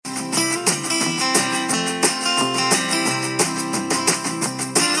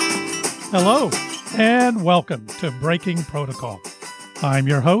Hello, and welcome to Breaking Protocol. I'm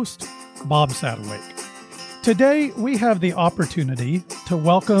your host, Bob Sadowake. Today, we have the opportunity to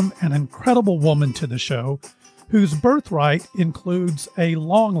welcome an incredible woman to the show whose birthright includes a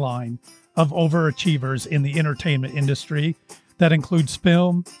long line of overachievers in the entertainment industry that includes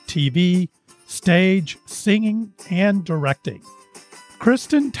film, TV, stage, singing, and directing.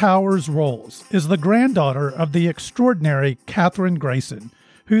 Kristin Towers-Rowles is the granddaughter of the extraordinary Kathryn Grayson,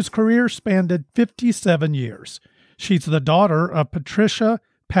 whose career spanned 57 years. She's the daughter of Patricia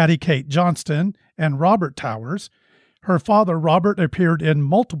Patty Kate Johnston and Robert Towers. Her father, Robert, appeared in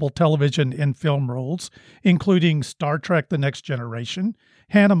multiple television and film roles, including Star Trek The Next Generation,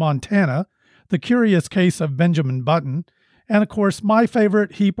 Hannah Montana, The Curious Case of Benjamin Button, and of course, my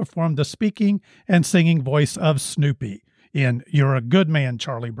favorite, he performed the speaking and singing voice of Snoopy in You're a Good Man,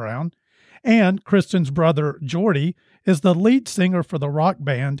 Charlie Brown. And Kristin's brother, Jordy, is the lead singer for the rock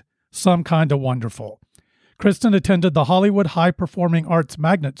band Some Kinda Wonderful. Kristin attended the Hollywood High Performing Arts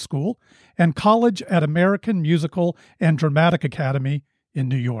Magnet School and college at American Musical and Dramatic Academy in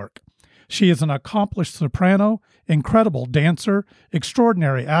New York. She is an accomplished soprano, incredible dancer,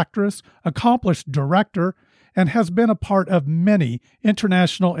 extraordinary actress, accomplished director, and has been a part of many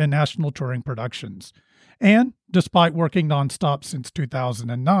international and national touring productions. And despite working nonstop since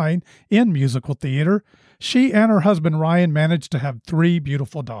 2009 in musical theater, she and her husband Ryan managed to have 3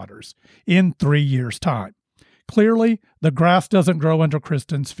 beautiful daughters in 3 years' time. Clearly, the grass doesn't grow under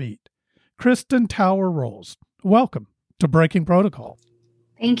Kristin's feet. Kristin Towers-Rowles, welcome to Breaking Protocol.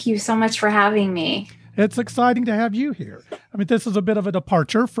 Thank you so much for having me. It's exciting to have you here. I mean, this is a bit of a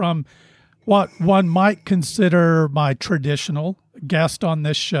departure from what one might consider my traditional guest on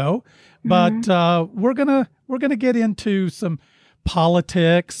this show, but we're gonna get into some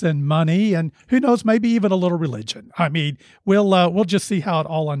politics and money, and who knows, maybe even a little religion. I mean, we'll just see how it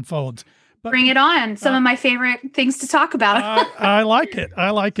all unfolds. But, bring it on. Some of my favorite things to talk about. I like it. I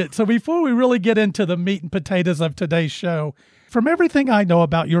like it. So before we really get into the meat and potatoes of today's show, from everything I know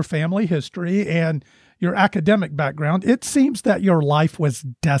about your family history and your academic background, it seems that your life was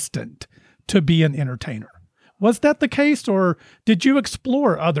destined to be an entertainer. Was that the case, or did you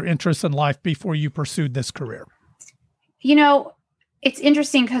explore other interests in life before you pursued this career? You know, it's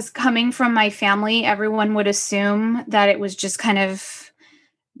interesting because coming from my family, everyone would assume that it was just kind of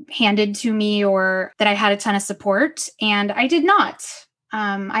handed to me or that I had a ton of support, and I did not.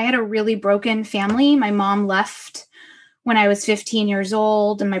 I had a really broken family. My mom left when I was 15 years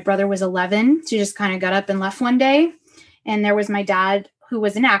old and my brother was 11. She just kind of got up and left one day. And there was my dad, who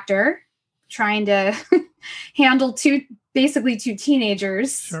was an actor, trying to handle basically two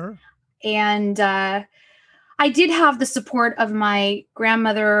teenagers. Sure. And I did have the support of my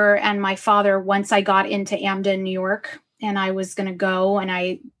grandmother and my father once I got into Amden, New York, and I was going to go,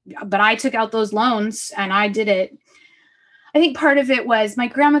 but I took out those loans and I did it. I think part of it was my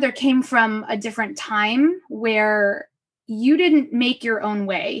grandmother came from a different time where you didn't make your own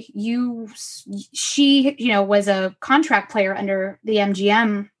way. She was a contract player under the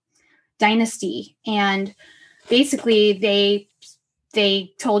MGM dynasty. And basically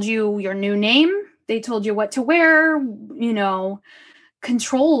they told you your new name. They told you what to wear,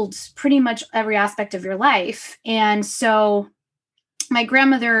 controlled pretty much every aspect of your life. And so my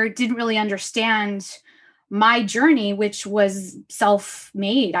grandmother didn't really understand my journey, which was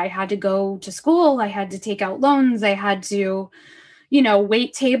self-made. I had to go to school. I had to take out loans. I had to,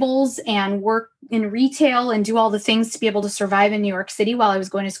 wait tables and work in retail and do all the things to be able to survive in New York City while I was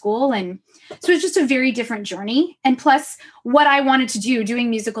going to school. And so it was just a very different journey. And plus what I wanted to do doing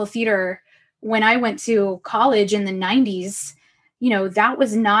musical theater when I went to college in the 90s, that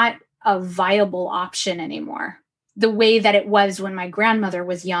was not a viable option anymore. The way that it was when my grandmother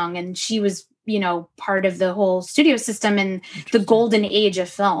was young and she was, part of the whole studio system and the golden age of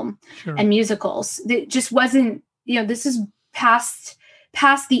film and musicals. It just wasn't, this is past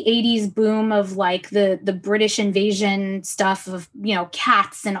the 80s boom of like the British invasion stuff of,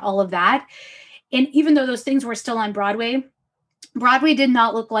 Cats and all of that. And even though those things were still on Broadway did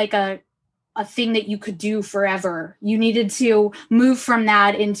not look like a thing that you could do forever. You needed to move from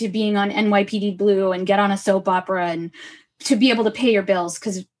that into being on NYPD Blue and get on a soap opera and to be able to pay your bills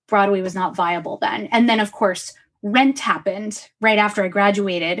because Broadway was not viable then. And then, of course, Rent happened right after I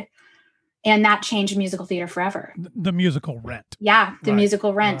graduated, and that changed musical theater forever. The musical Rent. Yeah, the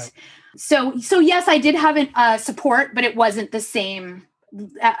musical Rent. Right. So yes, I did have support, but it wasn't the same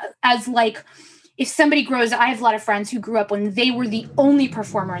as like if somebody grows. I have a lot of friends who grew up when they were the only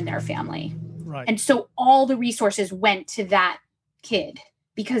performer in their family. Right. And so all the resources went to that kid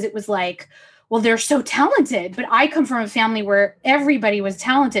because it was like, well, they're so talented. But I come from a family where everybody was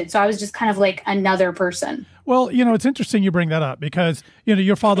talented. So I was just kind of like another person. Well, it's interesting you bring that up because,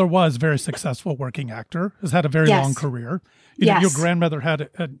 your father was a very successful working actor, has had a very long career. Your grandmother had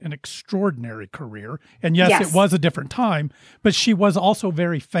an extraordinary career. And yes, it was a different time, but she was also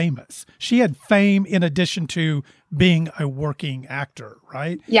very famous. She had fame in addition to being a working actor,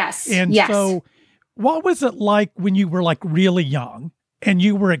 right? Yes. And so what was it like when you were like really young and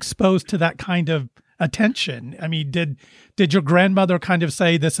you were exposed to that kind of attention? I mean, did your grandmother kind of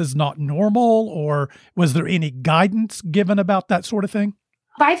say this is not normal, or was there any guidance given about that sort of thing?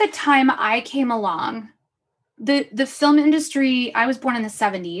 By the time I came along, the film industry, I was born in the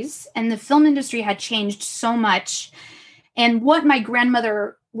 70s, and the film industry had changed so much. And what my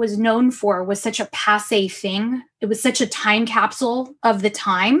grandmother was known for was such a passé thing. It was such a time capsule of the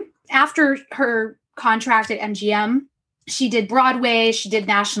time. After her contract at MGM, she did Broadway, she did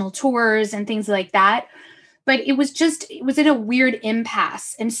national tours and things like that. But it was in a weird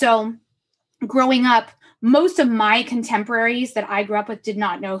impasse. And so growing up, most of my contemporaries that I grew up with did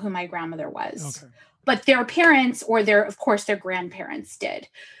not know who my grandmother was. Okay. But their parents or their grandparents did.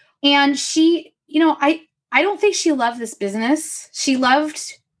 And she, I don't think she loved this business. She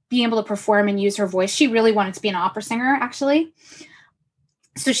loved being able to perform and use her voice. She really wanted to be an opera singer, actually.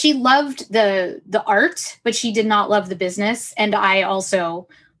 So she loved the art, but she did not love the business. And I also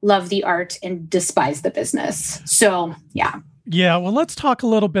love the art and despise the business. So, yeah. Yeah. Well, let's talk a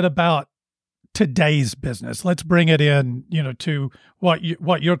little bit about today's business. Let's bring it in, to what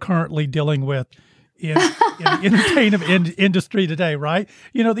you're currently dealing with in the entertainment industry today, right?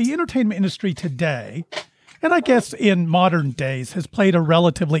 The entertainment industry today, and I guess in modern days, has played a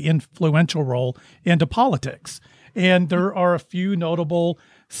relatively influential role into politics. And there are a few notable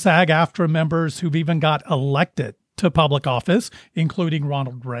SAG-AFTRA members who've even got elected to public office, including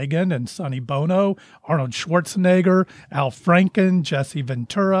Ronald Reagan and Sonny Bono, Arnold Schwarzenegger, Al Franken, Jesse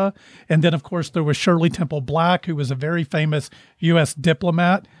Ventura. And then, of course, there was Shirley Temple Black, who was a very famous U.S.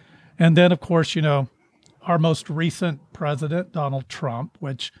 diplomat. And then, of course, our most recent president, Donald Trump,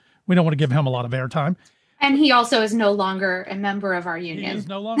 which we don't want to give him a lot of airtime. And he also is no longer a member of our union. He is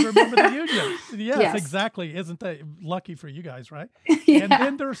no longer a member of the union. Yes, exactly. Isn't that lucky for you guys, right? Yeah. And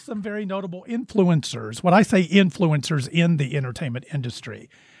then there's some very notable influencers. When I say influencers in the entertainment industry,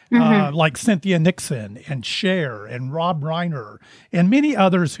 like Cynthia Nixon and Cher and Rob Reiner and many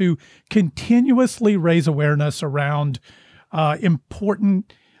others who continuously raise awareness around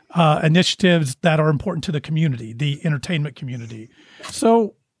important initiatives that are important to the community, the entertainment community.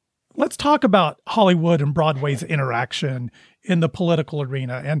 So let's talk about Hollywood and Broadway's interaction in the political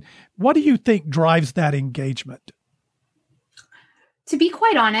arena. And what do you think drives that engagement? To be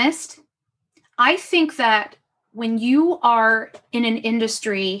quite honest, I think that when you are in an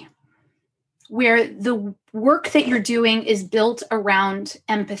industry where the work that you're doing is built around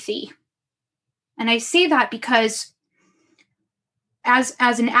empathy, and I say that because as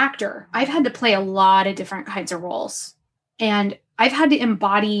an actor, I've had to play a lot of different kinds of roles. And I've had to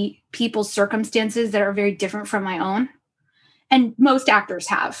embody people's circumstances that are very different from my own. And most actors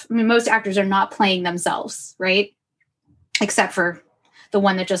have. I mean, most actors are not playing themselves, right? Except for the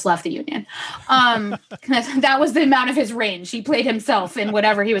one that just left the union. That was the amount of his range. He played himself in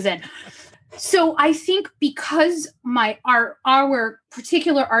whatever he was in. So I think because our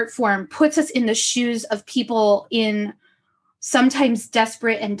particular art form puts us in the shoes of people in sometimes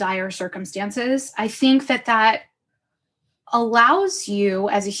desperate and dire circumstances, I think that allows you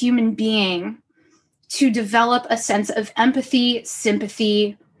as a human being to develop a sense of empathy,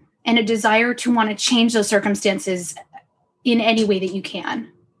 sympathy, and a desire to want to change those circumstances in any way that you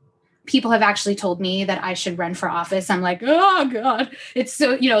can. People have actually told me that I should run for office. I'm like, oh God, it's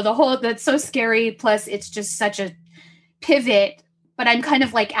so, that's so scary. Plus it's just such a pivot, but I'm kind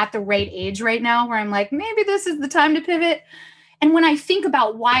of like at the right age right now where I'm like, maybe this is the time to pivot. And when I think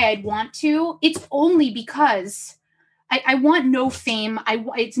about why I'd want to, it's only because I want no fame.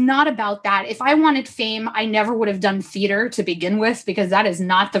 It's not about that. If I wanted fame, I never would have done theater to begin with, because that is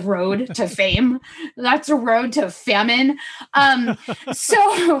not the road to fame. That's a road to famine.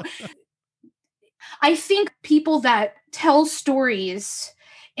 So I think people that tell stories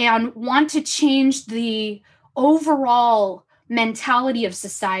and want to change the overall mentality of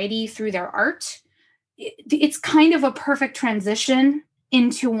society through their art, it's kind of a perfect transition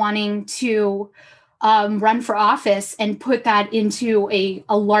into wanting to run for office and put that into a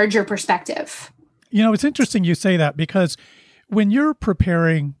larger perspective. It's interesting you say that, because when you're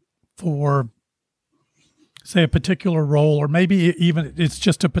preparing for, say, a particular role, or maybe even it's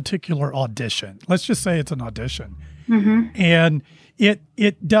just a particular audition, let's just say it's an audition, and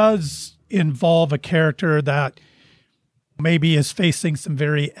it does involve a character that maybe is facing some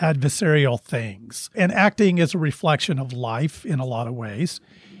very adversarial things and acting as a reflection of life in a lot of ways.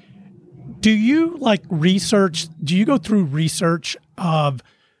 Do you go through research of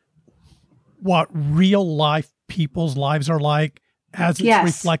what real life people's lives are like as it's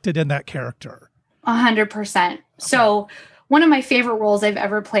reflected in that character? 100%. Okay. So one of my favorite roles I've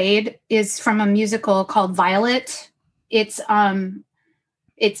ever played is from a musical called Violet. It's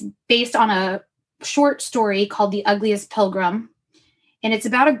based on a short story called The Ugliest Pilgrim. And it's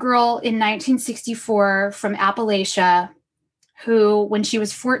about a girl in 1964 from Appalachia who, when she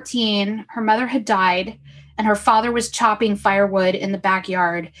was 14, her mother had died and her father was chopping firewood in the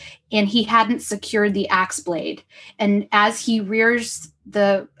backyard and he hadn't secured the axe blade. And as he rears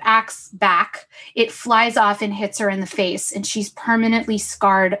the axe back, it flies off and hits her in the face. And she's permanently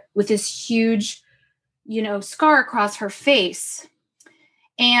scarred with this huge, scar across her face.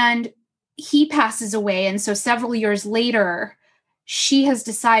 And he passes away. And so several years later, she has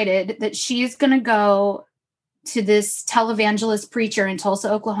decided that she is going to go to this televangelist preacher in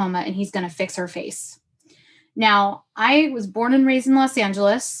Tulsa, Oklahoma, and he's going to fix her face. Now, I was born and raised in Los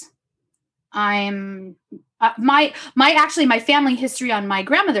Angeles. I'm my family history on my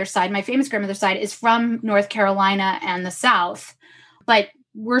grandmother's side, my famous grandmother's side, is from North Carolina and the South, but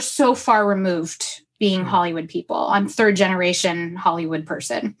we're so far removed being Hollywood people. I'm third generation Hollywood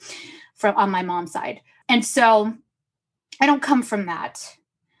person on my mom's side. And so I don't come from that.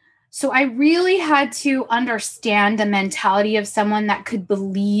 So I really had to understand the mentality of someone that could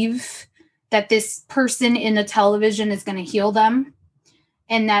believe that this person in the television is going to heal them,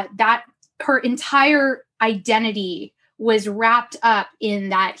 and that her entire identity was wrapped up in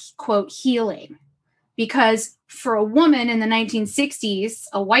that, quote, healing. Because for a woman in the 1960s,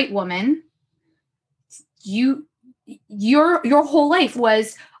 a white woman, your whole life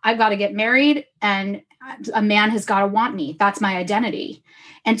was, I've got to get married and a man has got to want me. That's my identity.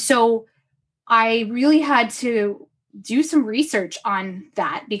 And so I really had to do some research on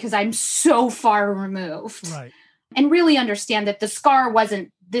that because I'm so far removed. Right. And really understand that the scar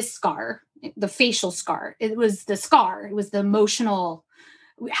wasn't this scar, the facial scar. It was the scar. It was the emotional,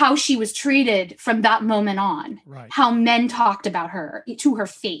 how she was treated from that moment on, right. How men talked about her to her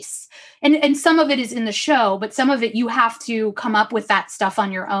face. And some of it is in the show, but some of it you have to come up with that stuff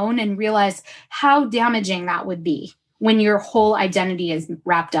on your own and realize how damaging that would be when your whole identity is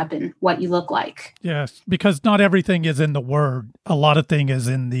wrapped up in what you look like. Yes, because not everything is in the word. A lot of thing is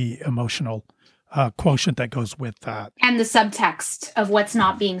in the emotional quotient that goes with that. And the subtext of what's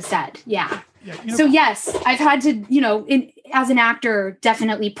not being said. Yeah. So yes, I've had to, as an actor,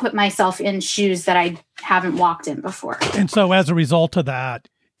 definitely put myself in shoes that I haven't walked in before. And so as a result of that,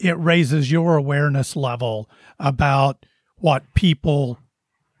 it raises your awareness level about what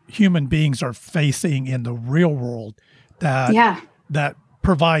human beings are facing in the real world that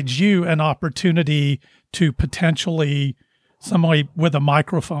provides you an opportunity to potentially somebody with a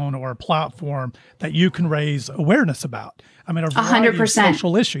microphone or a platform that you can raise awareness about. I mean, a variety 100%. of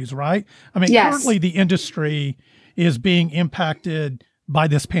social issues, right? I mean, yes. Currently the industry is being impacted by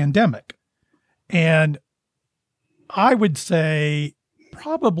this pandemic. And I would say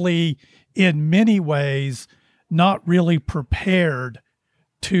probably in many ways not really prepared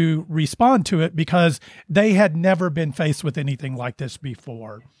to respond to it because they had never been faced with anything like this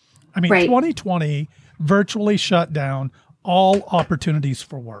before. I mean, right. 2020 virtually shut down all opportunities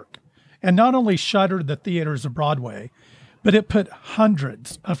for work, and not only shuttered the theaters of Broadway, but it put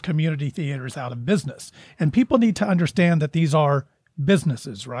hundreds of community theaters out of business. And people need to understand that these are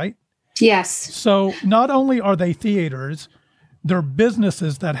businesses, right? Yes. So not only are they theaters, they're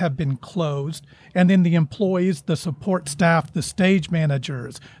businesses that have been closed, and then the employees, the support staff, the stage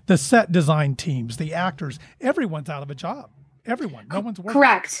managers, the set design teams, the actors, everyone's out of a job. Everyone. No one's working.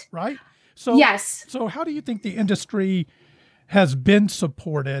 Correct. Right? So, yes. So how do you think the industry has been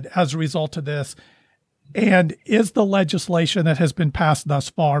supported as a result of this? And is the legislation that has been passed thus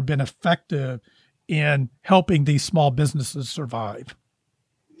far been effective in helping these small businesses survive?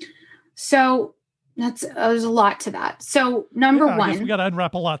 So there's a lot to that. So number one, I guess we got to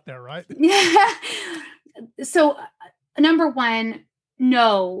unwrap a lot there, right? Yeah. So number one,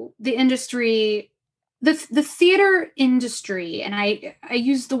 no, the industry, the theater industry, and I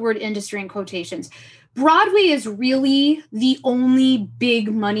use the word industry in quotations. Broadway is really the only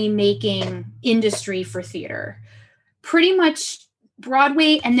big money-making industry for theater. Pretty much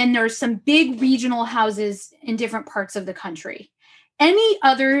Broadway, and then there's some big regional houses in different parts of the country. Any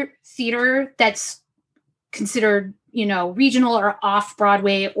other theater that's considered, regional or off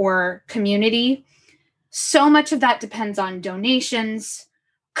Broadway or community, so much of that depends on donations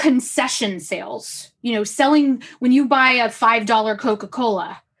concession sales, selling when you buy a $5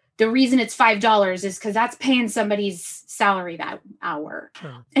 Coca-Cola, the reason it's $5 is because that's paying somebody's salary that hour.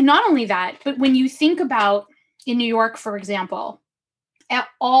 Sure. And not only that, but when you think about in New York, for example, at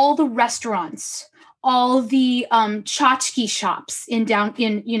all the restaurants, all the tchotchke shops in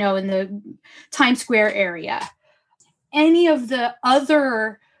the Times Square area, any of the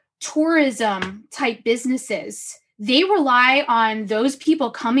other tourism type businesses, they rely on those people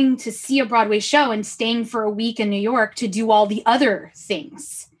coming to see a Broadway show and staying for a week in New York to do all the other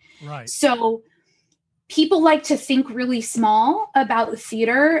things. Right. So people like to think really small about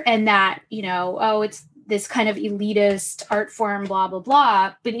theater and that, it's this kind of elitist art form, blah, blah,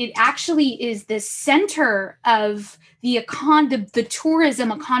 blah. But it actually is the center of the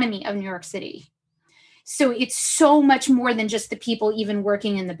tourism economy of New York City. So it's so much more than just the people even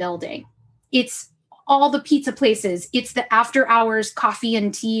working in the building. It's all the pizza places. It's the after hours coffee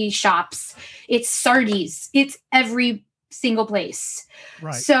and tea shops. It's Sardi's. It's every single place.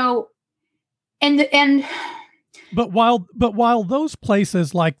 Right. So, but while those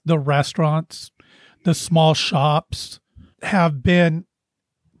places like the restaurants, the small shops have been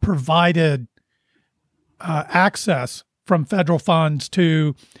provided access from federal funds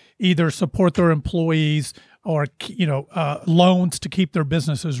to either support their employees or, loans to keep their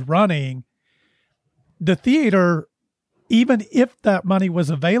businesses running, the theater, even if that money was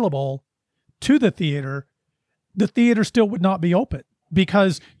available to the theater still would not be open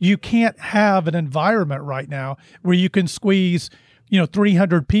because you can't have an environment right now where you can squeeze,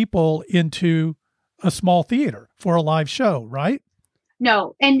 300 people into a small theater for a live show, right?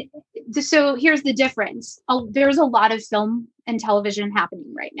 No. And so here's the difference. There's a lot of film and television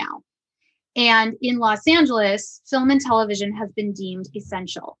happening right now. And in Los Angeles, film and television have been deemed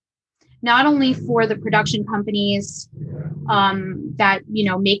essential, not only for the production companies that,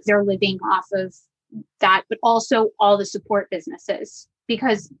 make their living off of that, but also all the support businesses,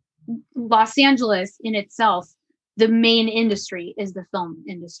 because Los Angeles in itself, the main industry is the film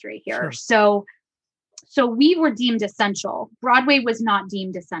industry here. Sure. So we were deemed essential. Broadway was not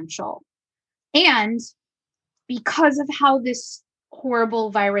deemed essential. And because of how this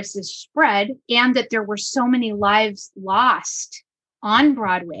horrible virus is spread and that there were so many lives lost on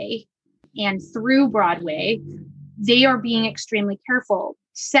Broadway and through Broadway, they are being extremely careful.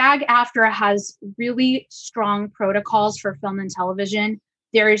 SAG-AFTRA has really strong protocols for film and television.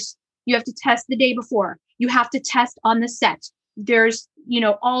 You have to test the day before. You have to test on the set. There's,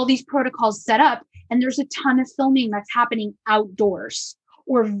 all these protocols set up, and there's a ton of filming that's happening outdoors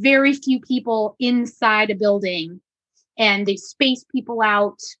or very few people inside a building, and they space people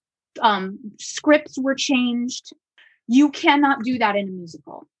out. Scripts were changed. You cannot do that in a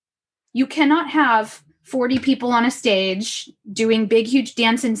musical. You cannot have 40 people on a stage doing big, huge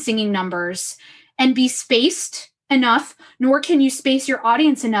dance and singing numbers and be spaced enough, nor can you space your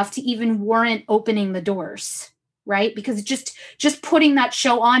audience enough to even warrant opening the doors, right? Because just putting that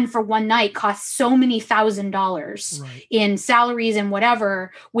show on for one night costs so many $1,000 right. in salaries and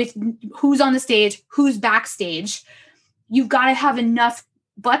whatever, with who's on the stage, who's backstage. You've got to have enough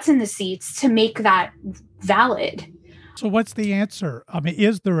butts in the seats to make that valid. So what's the answer? I mean,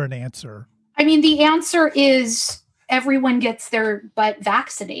 is there an answer? I mean, the answer is everyone gets their butt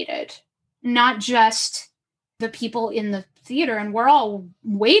vaccinated, not just the people in the theater. And we're all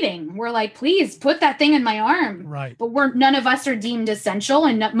waiting. We're like, please put that thing in my arm. Right. But none of us are deemed essential.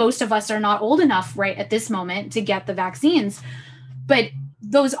 And most of us are not old enough right at this moment to get the vaccines. But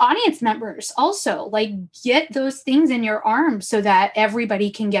those audience members also get those things in your arm so that everybody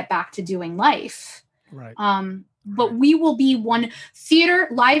can get back to doing life. Right. But we will be live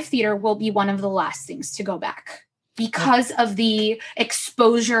theater will be one of the last things to go back because of the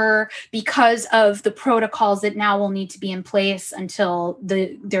exposure, because of the protocols that now will need to be in place until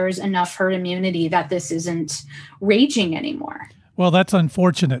there's enough herd immunity that this isn't raging anymore. Well, that's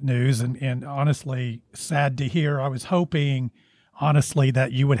unfortunate news and honestly sad to hear. I was hoping, honestly,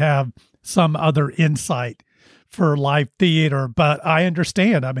 that you would have some other insight for live theater, but I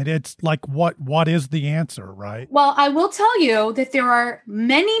understand. I mean, it's like, what is the answer, right? Well, I will tell you that there are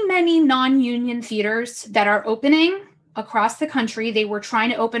many, many non-union theaters that are opening across the country. They were trying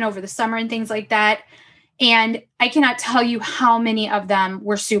to open over the summer and things like that. And I cannot tell you how many of them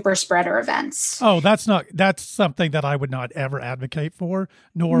were super spreader events. Oh, that's something that I would not ever advocate for,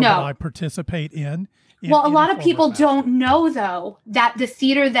 nor would I participate in. Well, a lot of people don't know, though, that the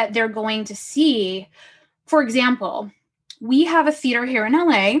theater that they're going to see, for example, we have a theater here in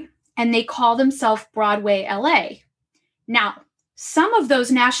LA and they call themselves Broadway LA. Now, some of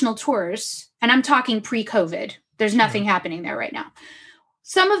those national tours, and I'm talking pre-COVID, there's nothing happening there right now.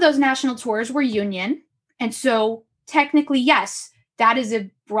 Some of those national tours were union. And so technically, yes, that is a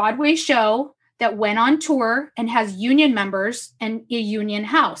Broadway show that went on tour and has union members and a union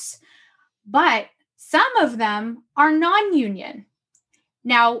house. But some of them are non-union.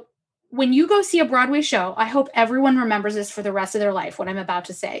 Now, when you go see a Broadway show, I hope everyone remembers this for the rest of their life, what I'm about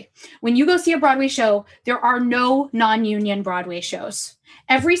to say. When you go see a Broadway show, there are no non-union Broadway shows.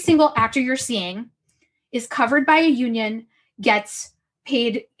 Every single actor you're seeing is covered by a union, gets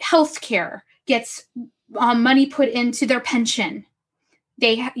paid health care, gets money put into their pension.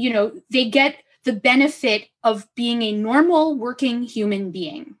 They get the benefit of being a normal working human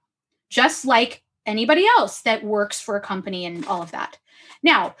being, just like anybody else that works for a company and all of that.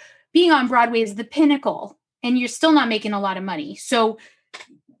 Now, being on Broadway is the pinnacle, and you're still not making a lot of money. So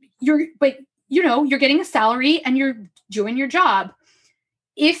you're getting a salary and you're doing your job.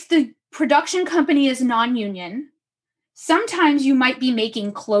 If the production company is non-union, sometimes you might be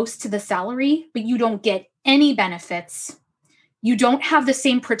making close to the salary, but you don't get any benefits. You don't have the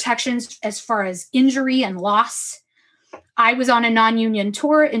same protections as far as injury and loss. I was on a non-union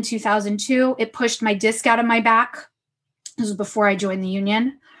tour in 2002. It pushed my disc out of my back. This was before I joined the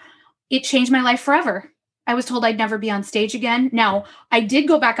union. It changed my life forever. I was told I'd never be on stage again. Now, I did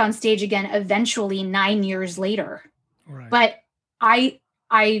go back on stage again eventually 9 years later. Right. But I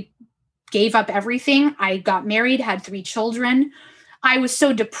gave up everything. I got married, had 3 children. I was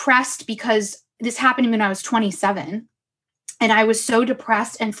so depressed because this happened to me when I was 27. And I was so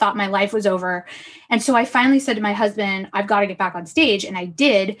depressed and thought my life was over. And so I finally said to my husband, I've got to get back on stage. And I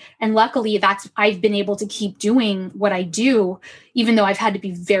did. And luckily I've been able to keep doing what I do, even though I've had to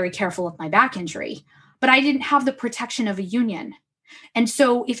be very careful with my back injury. But I didn't have the protection of a union. And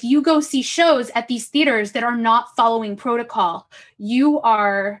so if you go see shows at these theaters that are not following protocol, you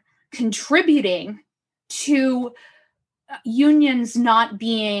are contributing to unions not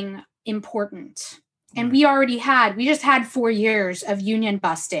being important. And we just had 4 years of union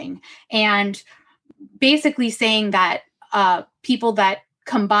busting and basically saying that people that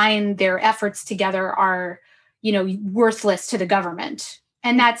combine their efforts together are, worthless to the government.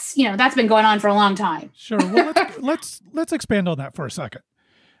 And that's been going on for a long time. Sure. Well, let's expand on that for a second.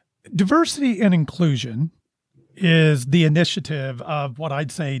 Diversity and inclusion is the initiative of what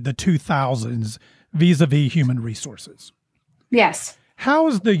I'd say the 2000s vis-a-vis human resources. Yes. How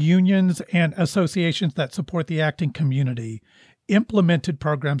has the unions and associations that support the acting community implemented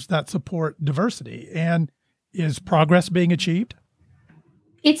programs that support diversity? And is progress being achieved?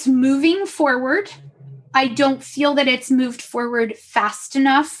 It's moving forward. I don't feel that it's moved forward fast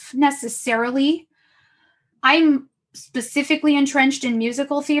enough necessarily. I'm specifically entrenched in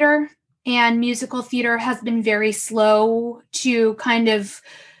musical theater, and musical theater has been very slow to kind of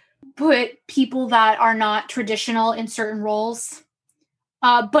put people that are not traditional in certain roles.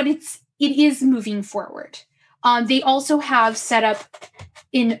 But it is moving forward. They also have set up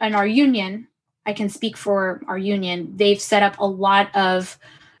in our union, I can speak for our union, they've set up a lot of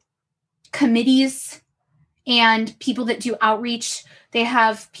committees and people that do outreach. They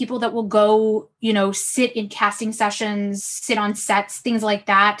have people that will go, sit in casting sessions, sit on sets, things like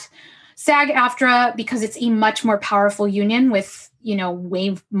that. SAG-AFTRA, because it's a much more powerful union with,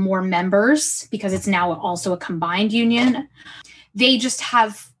 way more members, because it's now also a combined union. They just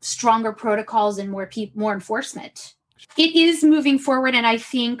have stronger protocols and more enforcement. It is moving forward. And I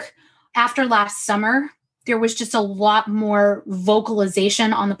think after last summer, there was just a lot more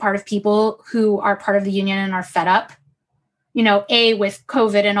vocalization on the part of people who are part of the union and are fed up, with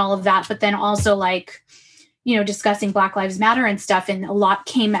COVID and all of that, but then also discussing Black Lives Matter and stuff. And a lot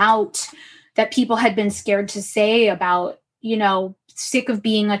came out that people had been scared to say about, sick of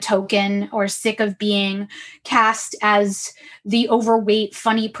being a token or sick of being cast as the overweight,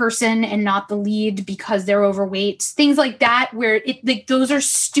 funny person and not the lead because they're overweight. Things like that, where those are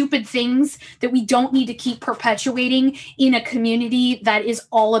stupid things that we don't need to keep perpetuating in a community that is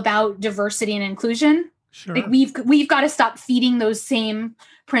all about diversity and inclusion. Sure. We've got to stop feeding those same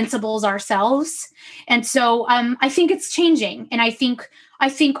principles ourselves. And so I think it's changing. And I think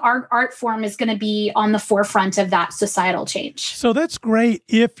our art form is going to be on the forefront of that societal change. So that's great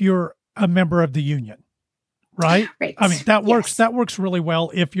if you're a member of the union, right? Right. I mean, that works. Yes. That works really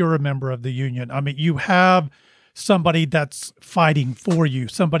well if you're a member of the union. I mean, you have somebody that's fighting for you,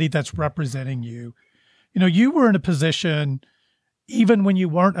 somebody that's representing you. You were in a position, even when you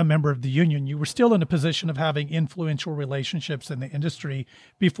weren't a member of the union, you were still in a position of having influential relationships in the industry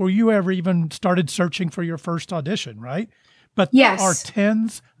before you ever even started searching for your first audition, right? But yes, there are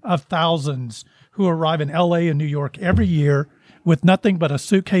tens of thousands who arrive in LA and New York every year with nothing but a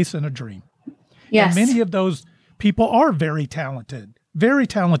suitcase and a dream. Yes. And many of those people are very talented very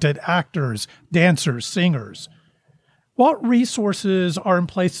talented actors, dancers, singers. What resources are in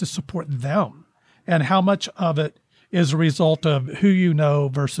place to support them? And how much of it is a result of who you know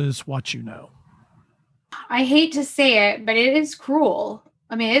versus what you know? I hate to say it, but it is cruel.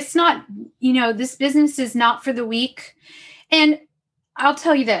 I mean, it's not, this business is not for the weak. And I'll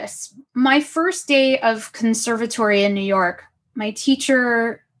tell you this, my first day of conservatory in New York, my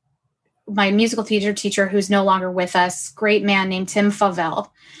musical teacher who's no longer with us, great man named Tim Favell,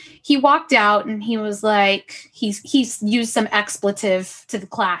 he walked out and he was like, he's used some expletive to the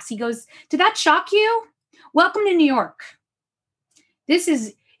class. He goes, "Did that shock you? Welcome to New York.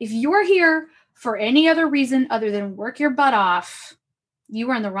 If you're here for any other reason other than work your butt off, you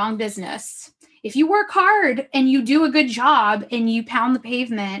are in the wrong business. If you work hard and you do a good job and you pound the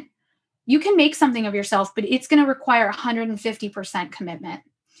pavement, you can make something of yourself, but it's going to require 150% commitment."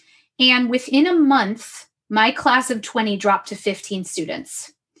 And within a month, my class of 20 dropped to 15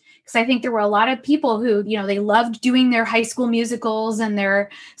 students. Because I think there were a lot of people who, they loved doing their high school musicals and their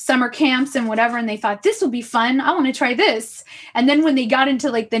summer camps and whatever. And they thought, this will be fun. I want to try this. And then when they got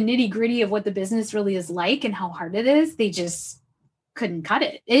into like the nitty gritty of what the business really is like and how hard it is, they just couldn't cut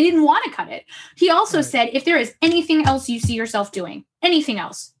it. They didn't want to cut it. He also said, if there is anything else you see yourself doing, anything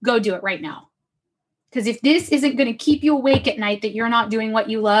else, go do it right now. Because if this isn't going to keep you awake at night, that you're not doing what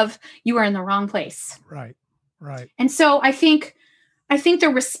you love, you are in the wrong place. Right. And so I think the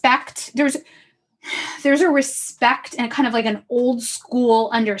respect, there's a respect and kind of like an old school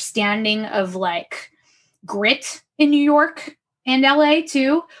understanding of like grit in New York and LA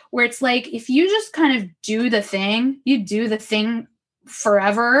too, where it's like, if you just kind of do the thing, you do the thing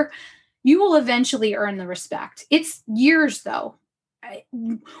forever, you will eventually earn the respect. It's years though.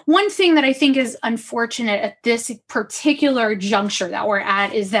 One thing that I think is unfortunate at this particular juncture that we're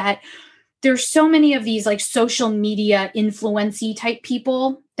at is that there's so many of these like social media influency type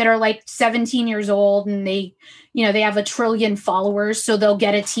people that are like 17 years old and they have 1 trillion followers. So they'll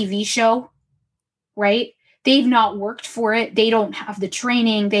get a TV show, right? They've not worked for it. They don't have the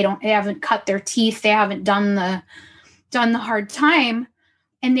training. They haven't cut their teeth. They haven't done the hard time.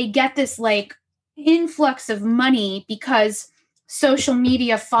 And they get this like influx of money because social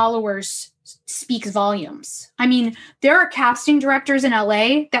media followers speaks volumes. I mean, there are casting directors in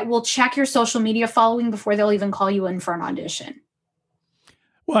LA that will check your social media following before they'll even call you in for an audition.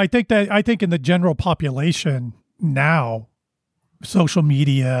 Well, I think in the general population now, social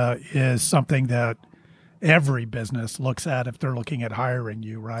media is something that every business looks at if they're looking at hiring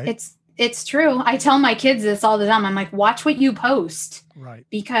you, right? It's true. I tell my kids this all the time. I'm like, watch what you post. Right.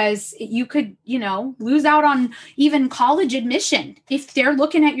 Because you could, lose out on even college admission. If they're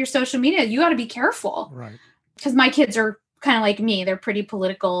looking at your social media, you got to be careful. Right. Because my kids are kind of like me. They're pretty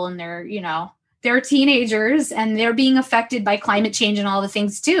political and they're teenagers and they're being affected by climate change and all the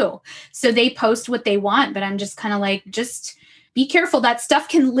things too. So they post what they want, but I'm just kind of like, just be careful. That stuff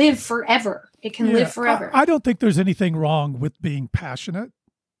can live forever. It can live forever. I don't think there's anything wrong with being passionate.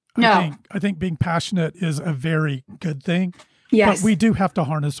 No. I think being passionate is a very good thing. Yes. But we do have to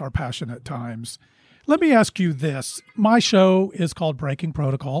harness our passion at times. Let me ask you this. My show is called Breaking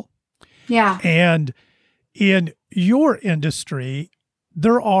Protocol. Yeah. And in your industry,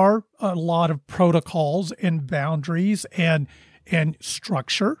 there are a lot of protocols and boundaries and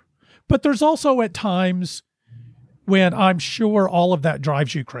structure. But there's also at times when I'm sure all of that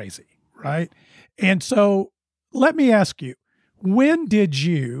drives you crazy, right? And so let me ask you, when did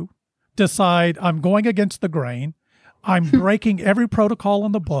you decide I'm going against the grain, I'm breaking every protocol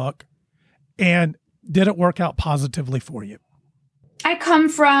in the book, and did it work out positively for you? I come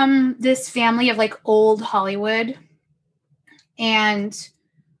from this family of like old Hollywood, and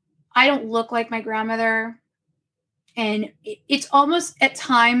I don't look like my grandmother. And it's almost at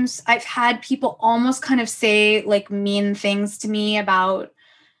times I've had people almost kind of say like mean things to me about,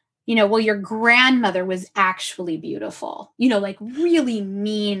 well, your grandmother was actually beautiful, like really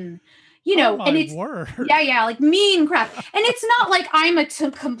mean, and it's word. Yeah. Like mean crap. And it's not like I'm a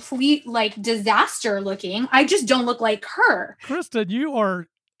complete like disaster looking. I just don't look like her. Kristin, you are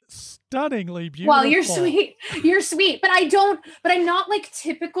stunningly beautiful. Well, you're sweet. But I'm not like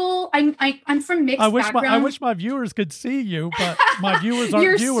typical. I'm from mixed background. I wish my viewers could see you, but my viewers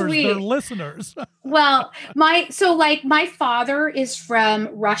aren't viewers, sweet. They're listeners. Well, my father is from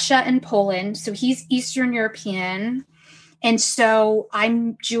Russia and Poland, so he's Eastern European. And so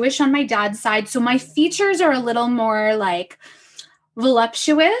I'm Jewish on my dad's side. So my features are a little more like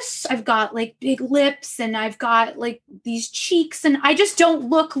voluptuous. I've got like big lips and I've got like these cheeks and I just don't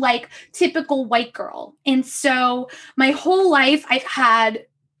look like typical white girl. And so my whole life I've had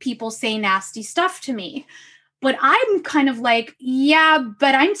people say nasty stuff to me. But I'm kind of like, yeah,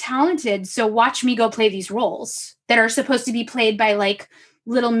 but I'm talented. So watch me go play these roles that are supposed to be played by like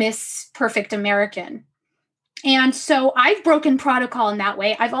Little Miss Perfect American. And so I've broken protocol in that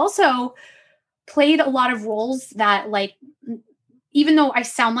way. I've also played a lot of roles that, like, even though I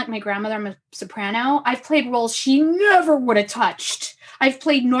sound like my grandmother, I'm a soprano, I've played roles she never would have touched. I've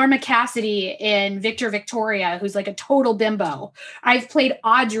played Norma Cassidy in Victor Victoria, who's like a total bimbo. I've played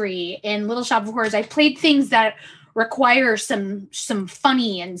Audrey in Little Shop of Horrors. I've played things that require some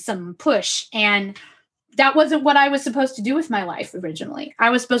funny and some push. And that wasn't what I was supposed to do with my life originally. I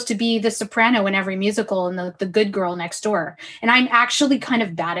was supposed to be the soprano in every musical and the good girl next door. And I'm actually kind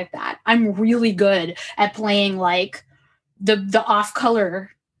of bad at that. I'm really good at playing like the off-color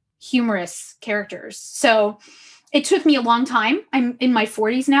humorous characters. So it took me a long time. I'm in my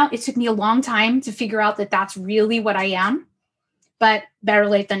 40s now. It took me a long time to figure out that that's really what I am, but better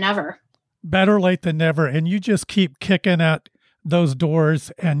late than never. Better late than never. And you just keep kicking at those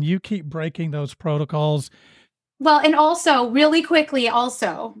doors and you keep breaking those protocols. Well, and also really quickly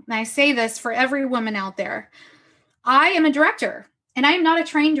and I say this for every woman out there, I am a director and I am not a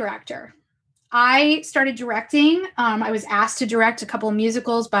trained director. I started directing. I was asked to direct a couple of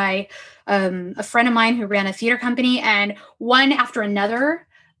musicals by a friend of mine who ran a theater company, and one after another,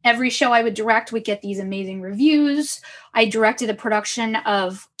 every show I would direct would get these amazing reviews. I directed a production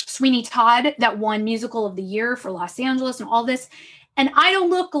of Sweeney Todd that won Musical of the Year for Los Angeles and all this. And I don't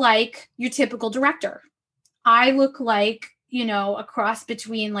look like your typical director. I look like, a cross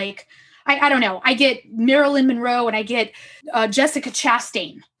between like, I don't know. I get Marilyn Monroe and I get Jessica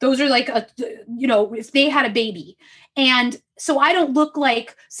Chastain. Those are like, if they had a baby. And so I don't look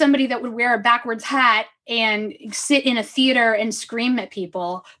like somebody that would wear a backwards hat and sit in a theater and scream at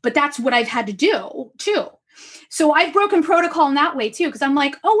people. But that's what I've had to do too. So I've broken protocol in that way too, because I'm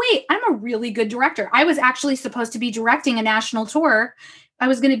like, oh, wait, I'm a really good director. I was actually supposed to be directing a national tour. I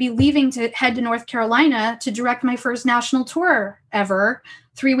was going to be leaving to head to North Carolina to direct my first national tour ever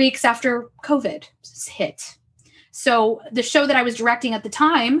 3 weeks after COVID hit. So the show that I was directing at the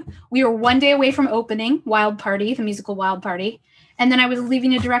time, we were one day away from opening Wild Party, the musical Wild Party. And then I was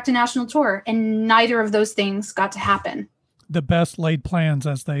leaving to direct a national tour, and neither of those things got to happen. The best laid plans,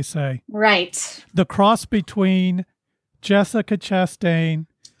 as they say. Right. The cross between Jessica Chastain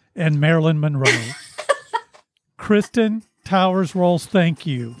and Marilyn Monroe. Kristin Towers-Rowles, thank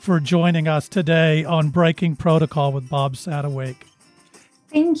you for joining us today on Breaking Protocol with Bob Sadowake.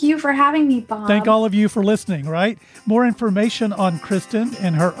 Thank you for having me, Bob. Thank all of you for listening, right? More information on Kristin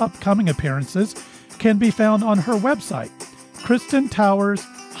and her upcoming appearances can be found on her website,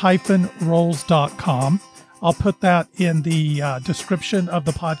 kristintowers-rolls.com. I'll put that in the description of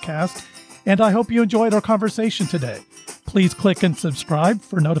the podcast. And I hope you enjoyed our conversation today. Please click and subscribe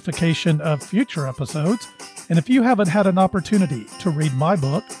for notification of future episodes. And if you haven't had an opportunity to read my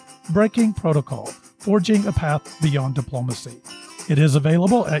book, Breaking Protocol, Forging a Path Beyond Diplomacy, it is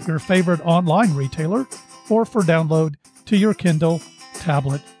available at your favorite online retailer or for download to your Kindle,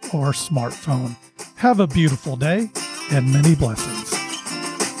 tablet, or smartphone. Have a beautiful day and many blessings.